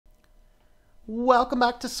Welcome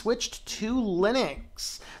back to Switched to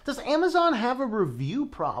Linux. Does Amazon have a review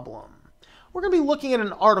problem? We're going to be looking at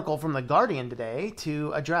an article from The Guardian today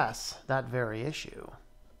to address that very issue.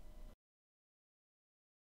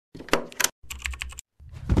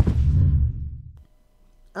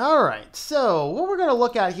 Alright, so what we're going to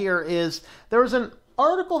look at here is there was an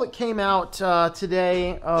article that came out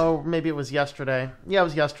today, maybe it was yesterday. Yeah, it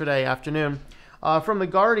was yesterday afternoon, from The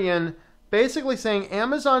Guardian, basically saying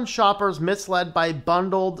Amazon shoppers misled by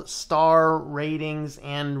bundled star ratings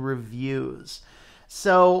and reviews.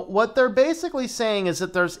 So what they're basically saying is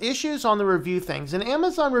that there's issues on the review things, and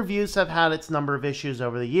Amazon reviews have had its number of issues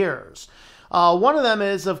over the years. One of them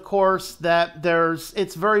is, of course, that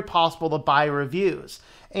it's very possible to buy reviews.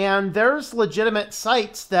 And there's legitimate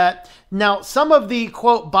sites that, now some of the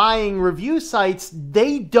quote buying review sites,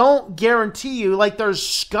 they don't guarantee you, like there's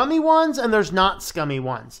scummy ones and there's not scummy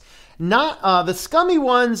ones. Not the scummy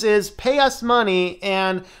ones is pay us money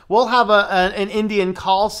and we'll have an Indian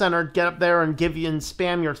call center get up there and give you and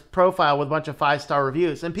spam your profile with a bunch of 5-star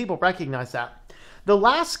reviews, and people recognize that. The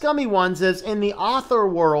last scummy ones is in the author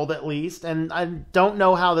world, at least, and I don't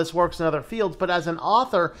know how this works in other fields, but as an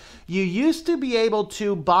author, you used to be able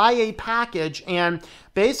to buy a package, and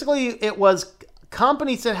basically it was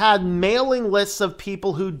companies that had mailing lists of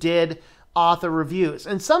people who did author reviews,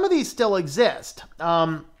 and some of these still exist.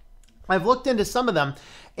 I've looked into some of them,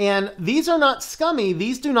 and these are not scummy.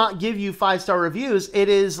 These do not give you 5-star reviews. It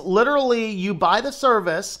is literally you buy the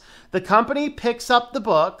service, the company picks up the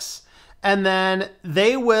books, and then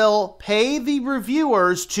they will pay the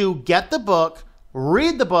reviewers to get the book,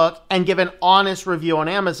 read the book, and give an honest review on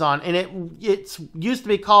Amazon. And it's used to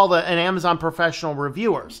be called an Amazon Professional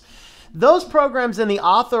Reviewers. Those programs in the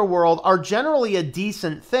author world are generally a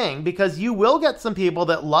decent thing because you will get some people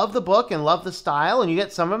that love the book and love the style, and you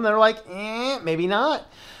get some of them that are like, maybe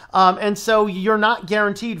not. And so you're not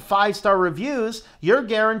guaranteed 5-star reviews. You're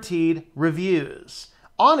guaranteed reviews,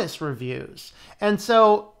 honest reviews. And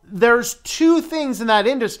so there's two things in that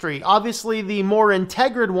industry. Obviously, the more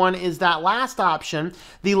integrated one is that last option.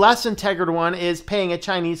 The less integrated one is paying a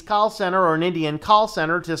Chinese call center or an Indian call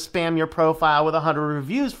center to spam your profile with 100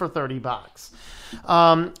 reviews for $30.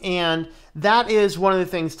 And that is one of the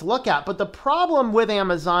things to look at. But the problem with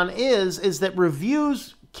Amazon is that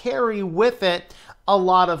reviews carry with it a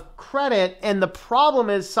lot of credit, and the problem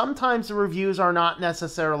is sometimes the reviews are not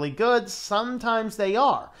necessarily good, sometimes they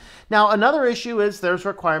are. Now, another issue is there's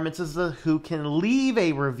requirements as to who can leave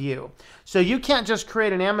a review. So you can't just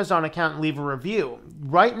create an Amazon account and leave a review.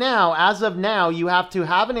 Right now, as of now, you have to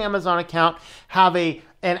have an Amazon account, have an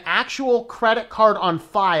actual credit card on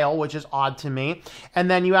file, which is odd to me, and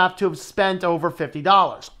then you have to have spent over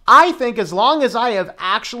 $50. I think as long as I have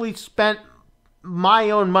actually spent my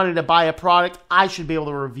own money to buy a product, I should be able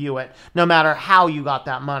to review it, no matter how you got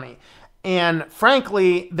that money. And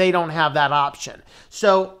frankly, they don't have that option.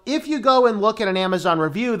 So if you go and look at an Amazon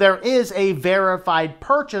review, there is a verified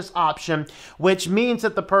purchase option, which means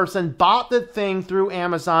that the person bought the thing through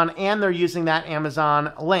Amazon and they're using that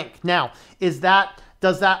Amazon link. Now, does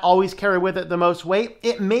that always carry with it the most weight?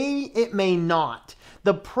 It may not.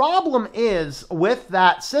 The problem is with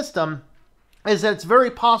that system is that it's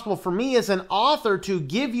very possible for me as an author to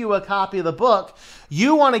give you a copy of the book.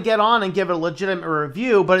 You want to get on and give it a legitimate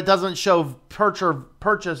review, but it doesn't show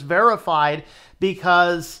purchase verified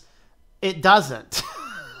because it doesn't.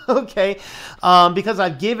 Okay? Because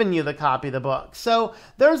I've given you the copy of the book. So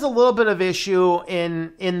there's a little bit of issue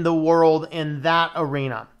in the world in that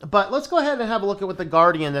arena. But let's go ahead and have a look at what The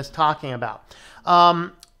Guardian is talking about.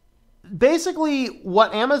 Basically,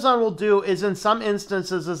 what Amazon will do is in some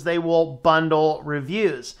instances is they will bundle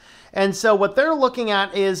reviews. And so what they're looking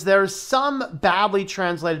at is there's some badly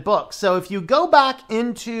translated books. So if you go back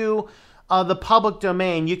into the public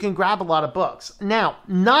domain, you can grab a lot of books. Now,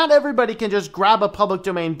 not everybody can just grab a public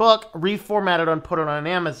domain book, reformat it, and put it on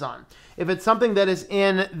Amazon. If it's something that is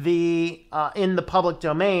in the public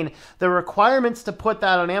domain, the requirements to put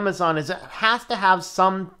that on Amazon is it has to have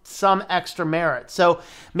some extra merit. So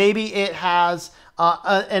maybe it has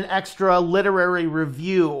an extra literary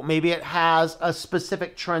review. Maybe it has a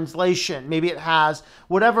specific translation. Maybe it has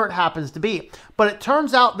whatever it happens to be. But it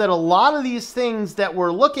turns out that a lot of these things that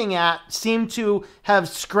we're looking at seem to have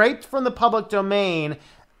scraped from the public domain,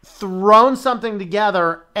 thrown something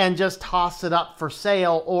together and just tossed it up for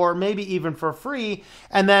sale or maybe even for free,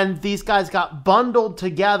 and then these guys got bundled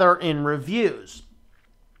together in reviews.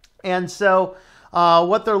 And so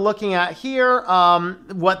what they're looking at here,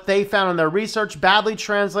 what they found in their research, badly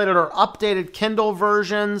translated or updated Kindle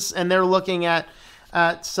versions, and they're looking at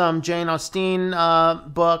some Jane Austen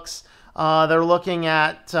books, They're looking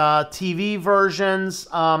at TV versions,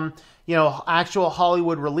 actual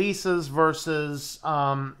Hollywood releases versus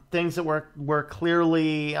things that were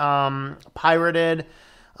clearly pirated,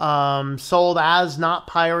 sold as not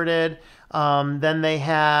pirated. Then they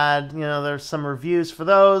had, there's some reviews for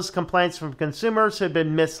those, complaints from consumers who had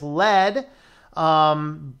been misled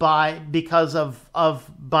because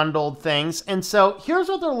of bundled things. And so here's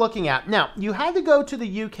what they're looking at. Now, you had to go to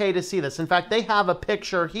the UK to see this. In fact, they have a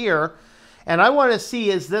picture here, and I want to see,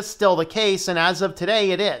 is this still the case? And as of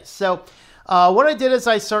today, it is. So what I did is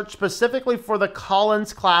I searched specifically for the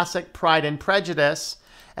Collins Classic Pride and Prejudice,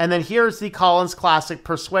 and then here's the Collins Classic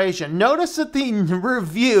Persuasion. Notice that the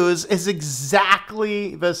reviews is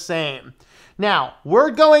exactly the same. Now,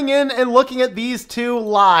 we're going in and looking at these two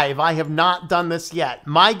live. I have not done this yet.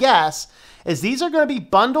 My guess is these are going to be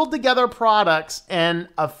bundled together products, and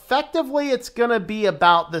effectively it's going to be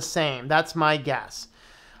about the same. That's my guess.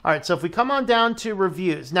 All right, so if we come on down to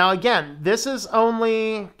reviews. Now, again, this is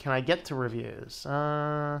only... Can I get to reviews?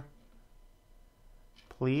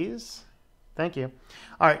 Please? Thank you.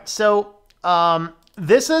 All right, so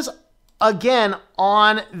this is, again,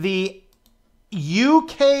 on the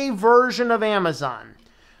UK version of Amazon.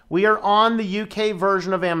 We are on the UK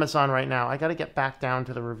version of Amazon right now. I got to get back down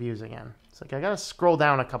to the reviews again. It's like I got to scroll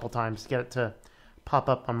down a couple times to get it to pop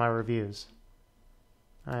up on my reviews.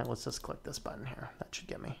 All right, let's just click this button here. That should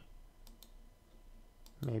get me.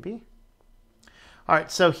 Maybe. All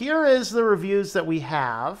right, so here is the reviews that we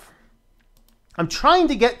have. I'm trying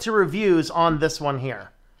to get to reviews on this one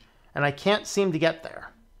here, and I can't seem to get there.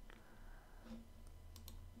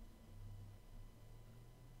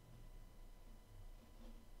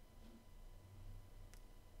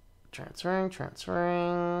 Transferring.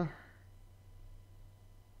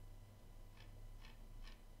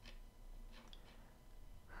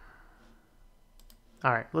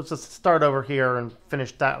 All right, let's just start over here and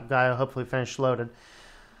finish that guy. Hopefully finish loaded.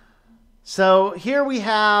 So here we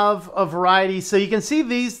have a variety. So you can see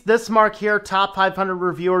this mark here, top 500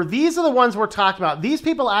 reviewer. These are the ones we're talking about. These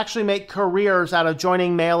people actually make careers out of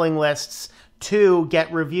joining mailing lists to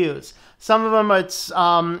get reviews. Some of them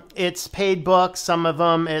it's paid books. Some of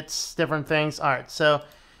them it's different things. All right, so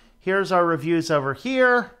here's our reviews over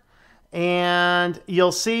here. And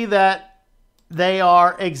you'll see that they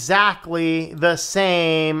are exactly the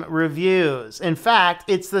same reviews. In fact,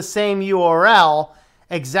 it's the same URL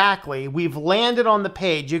exactly. We've landed on the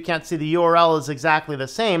page. You can't see the URL is exactly the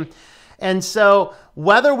same. And so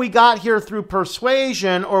whether we got here through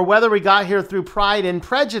Persuasion or whether we got here through Pride and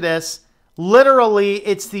Prejudice, literally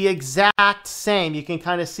it's the exact same. You can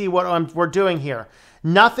kind of see what we're doing here.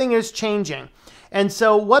 Nothing is changing. And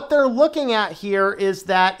so what they're looking at here is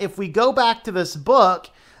that if we go back to this book,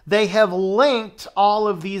 they have linked all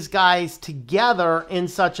of these guys together in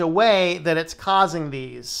such a way that it's causing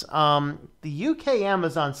these. The UK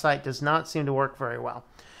Amazon site does not seem to work very well.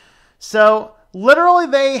 So literally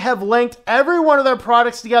they have linked every one of their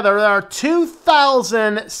products together. There are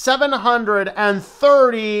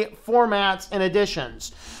 2,730 formats and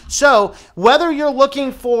editions. So whether you're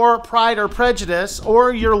looking for Pride or Prejudice,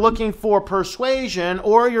 or you're looking for Persuasion,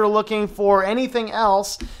 or you're looking for anything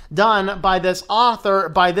else done by this author,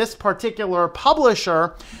 by this particular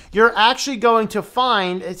publisher, you're actually going to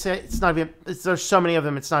find, there's so many of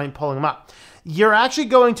them, it's not even pulling them up. You're actually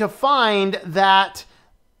going to find that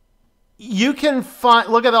you can find,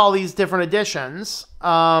 look at all these different editions.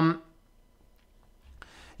 You're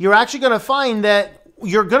actually going to find that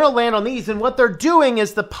you're going to land on these, and what they're doing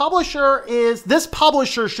is this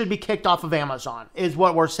publisher should be kicked off of Amazon, is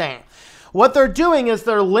what we're saying. What they're doing is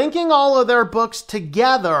they're linking all of their books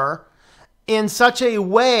together in such a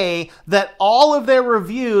way that all of their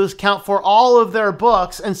reviews count for all of their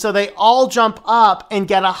books, and so they all jump up and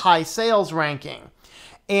get a high sales ranking.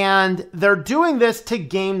 And they're doing this to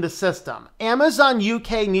game the system. Amazon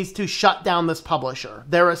UK needs to shut down this publisher.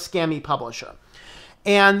 They're a scammy publisher.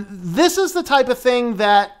 And this is the type of thing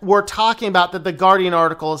that we're talking about, that the Guardian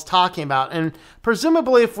article is talking about. And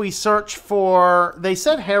presumably if we search for, they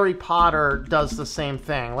said Harry Potter does the same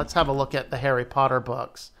thing. Let's have a look at the Harry Potter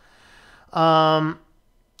books.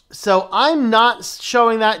 So I'm not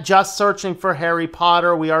showing that, just searching for Harry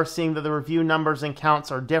Potter. We are seeing that the review numbers and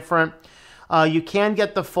counts are different. You can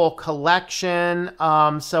get the full collection.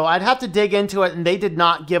 So I'd have to dig into it, and they did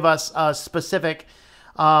not give us a specific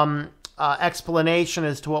explanation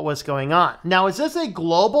as to what was going on. Now, is this a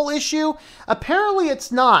global issue? Apparently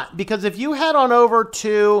it's not, because if you head on over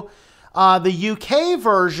to the UK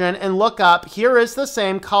version and look up, here is the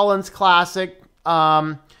same Collins Classic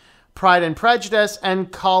Pride Pride and Prejudice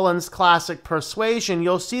and Collins Classic Persuasion,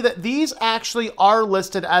 you'll see that these actually are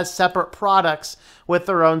listed as separate products with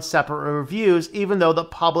their own separate reviews, even though the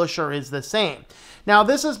publisher is the same. Now,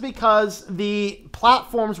 this is because the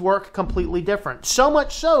platforms work completely different. So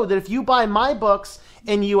much so that if you buy my books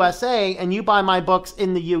in USA and you buy my books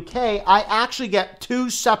in the UK, I actually get 2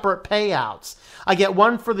 separate payouts. I get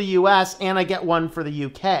one for the US and I get one for the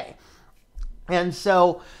UK. And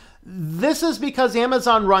so this is because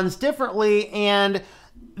Amazon runs differently and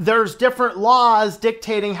there's different laws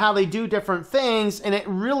dictating how they do different things, and it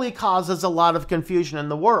really causes a lot of confusion in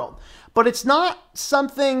the world. But it's not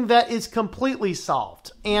something that is completely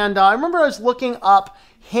solved. And I remember I was looking up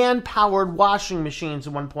hand-powered washing machines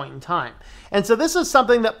at one point in time. And so this is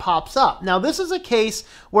something that pops up. Now, this is a case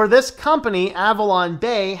where this company, Avalon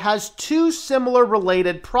Bay, has 2 similar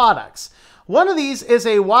related products. One of these is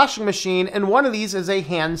a washing machine, and one of these is a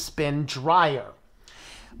hand spin dryer.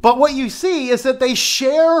 But what you see is that they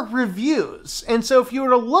share reviews. And so if you were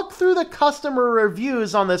to look through the customer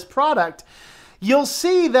reviews on this product, you'll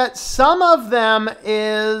see that some of them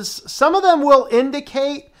will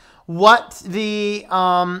indicate what the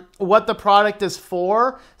product is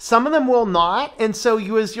for. Some of them will not. And so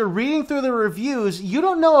as you're reading through the reviews, you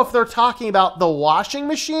don't know if they're talking about the washing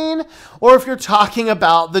machine or if you're talking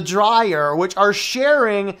about the dryer, which are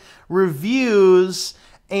sharing reviews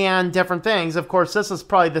and different things. Of course, this is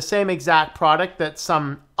probably the same exact product that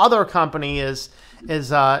some other company is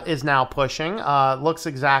now pushing. Looks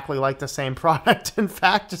exactly like the same product. In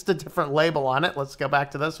fact, just a different label on it. Let's go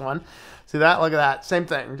back to this one. See that? Look at that. Same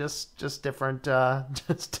thing. Just different,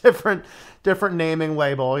 different naming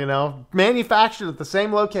label. You know, manufactured at the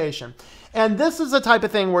same location. And this is the type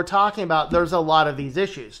of thing we're talking about. There's a lot of these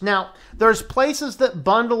issues. Now, there's places that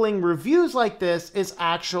bundling reviews like this is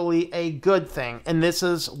actually a good thing. And this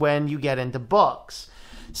is when you get into books.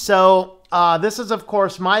 So this is, of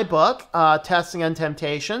course, my book, Testing and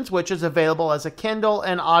Temptations, which is available as a Kindle,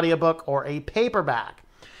 an audiobook, or a paperback.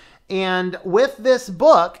 And with this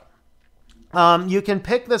book, you can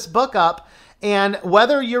pick this book up, and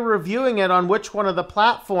whether you're reviewing it on which one of the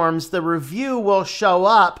platforms, the review will show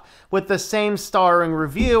up with the same starring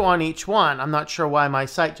review on each one. I'm not sure why my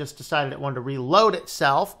site just decided it wanted to reload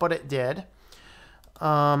itself, but it did.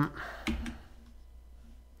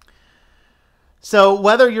 So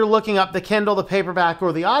whether you're looking up the Kindle, the paperback,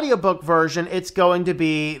 or the audiobook version, it's going to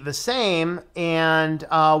be the same. And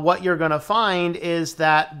what you're going to find is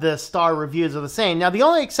that the star reviews are the same. Now, the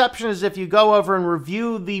only exception is if you go over and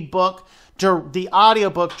review the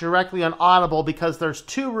audiobook directly on Audible, because there's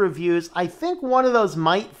 2 reviews. I think one of those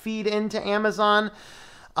might feed into Amazon.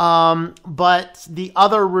 But the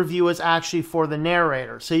other review is actually for the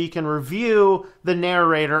narrator. So you can review the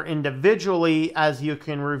narrator individually as you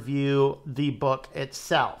can review the book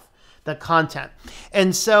itself, the content.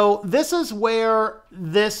 And so this is where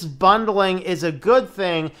this bundling is a good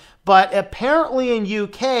thing, but apparently in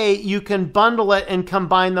UK, you can bundle it and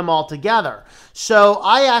combine them all together. So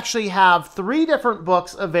I actually have 3 different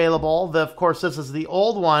books available. Of course, this is the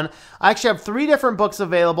old one. I actually have 3 different books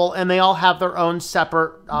available, and they all have their own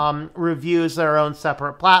separate reviews, their own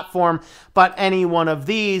separate platform. But any one of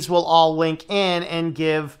these will all link in and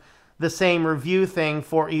give the same review thing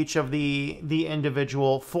for each of the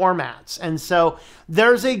individual formats. And so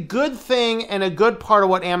there's a good thing and a good part of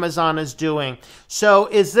what Amazon is doing. So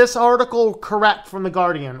is this article correct from The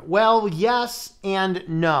Guardian? Well, yes and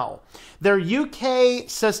no. Their UK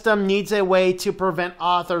system needs a way to prevent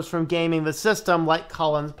authors from gaming the system like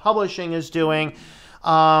Collins Publishing is doing.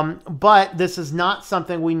 But this is not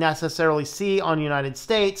something we necessarily see on United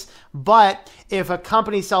States. But if a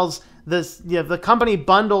company sells this, if the company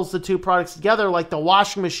bundles the 2 products together, like the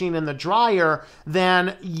washing machine and the dryer,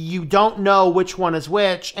 then you don't know which one is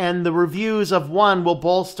which, and the reviews of one will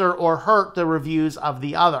bolster or hurt the reviews of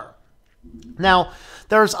the other. Now,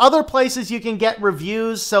 there's other places you can get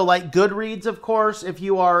reviews. So like Goodreads, of course, if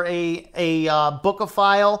you are a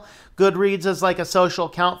bookophile, Goodreads is like a social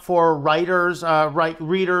account for writers,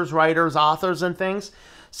 readers, writers, authors, and things.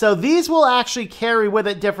 So these will actually carry with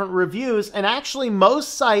it different reviews, and actually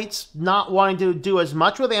most sites not wanting to do as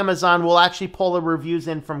much with Amazon will actually pull the reviews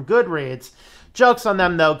in from Goodreads. Joke's on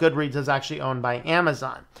them, though. Goodreads is actually owned by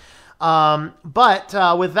Amazon.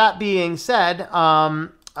 But with that being said,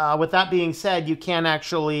 you can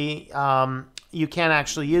actually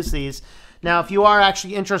use these. Now, if you are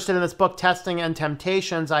actually interested in this book, Testing and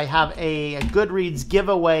Temptations, I have a Goodreads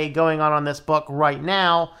giveaway going on this book right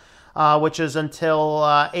now. which is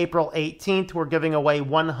until April 18th. We're giving away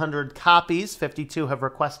 100 copies. 52 have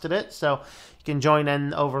requested it, so you can join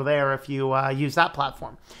in over there if you use that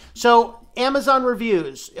platform. So Amazon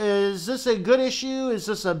reviews. Is this a good issue? Is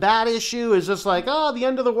this a bad issue? Is this like, oh, the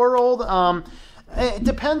end of the world? It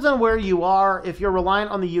depends on where you are. If you're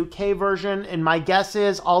reliant on the UK version, and my guess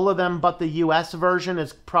is all of them but the US version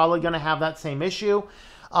is probably going to have that same issue.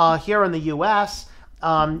 Here in the US,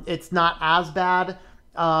 it's not as bad.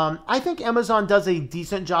 I think Amazon does a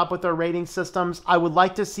decent job with their rating systems. I would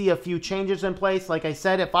like to see a few changes in place. Like I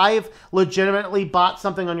said, if I've legitimately bought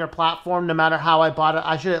something on your platform, no matter how I bought it,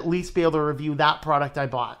 I should at least be able to review that product I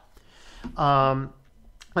bought.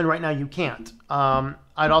 And right now you can't.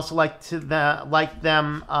 I'd also like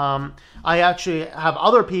them. I actually have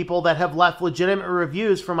other people that have left legitimate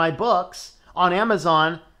reviews for my books on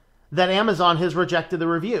Amazon that Amazon has rejected the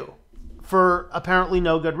review for apparently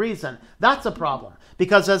no good reason. That's a problem,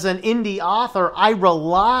 because as an indie author, I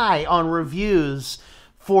rely on reviews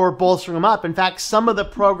for bolstering them up. In fact, some of the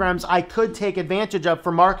programs I could take advantage of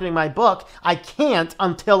for marketing my book, I can't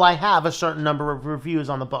until I have a certain number of reviews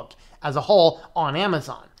on the book as a whole on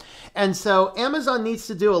Amazon. And so Amazon needs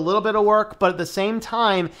to do a little bit of work, but at the same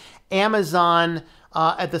time, Amazon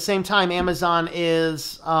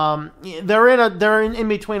is they're in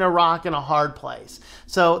between a rock and a hard place.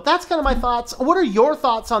 So that's kind of my thoughts. What are your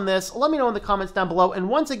thoughts on this? Let me know in the comments down below. And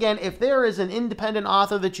once again, if there is an independent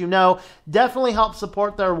author that you know, definitely help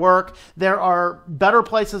support their work. There are better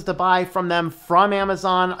places to buy from them from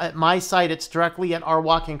Amazon. At my site, it's directly at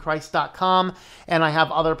ourwalkinchrist.com. And I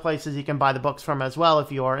have other places you can buy the books from as well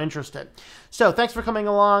if you are interested. So thanks for coming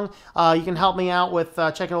along. You can help me out with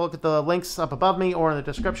taking a look at the links up above me or in the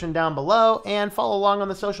description down below, and follow along on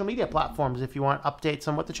the social media platforms if you want updates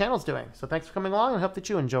on what the channel's doing. So thanks for coming along, and hope that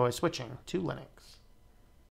you enjoy switching to Linux.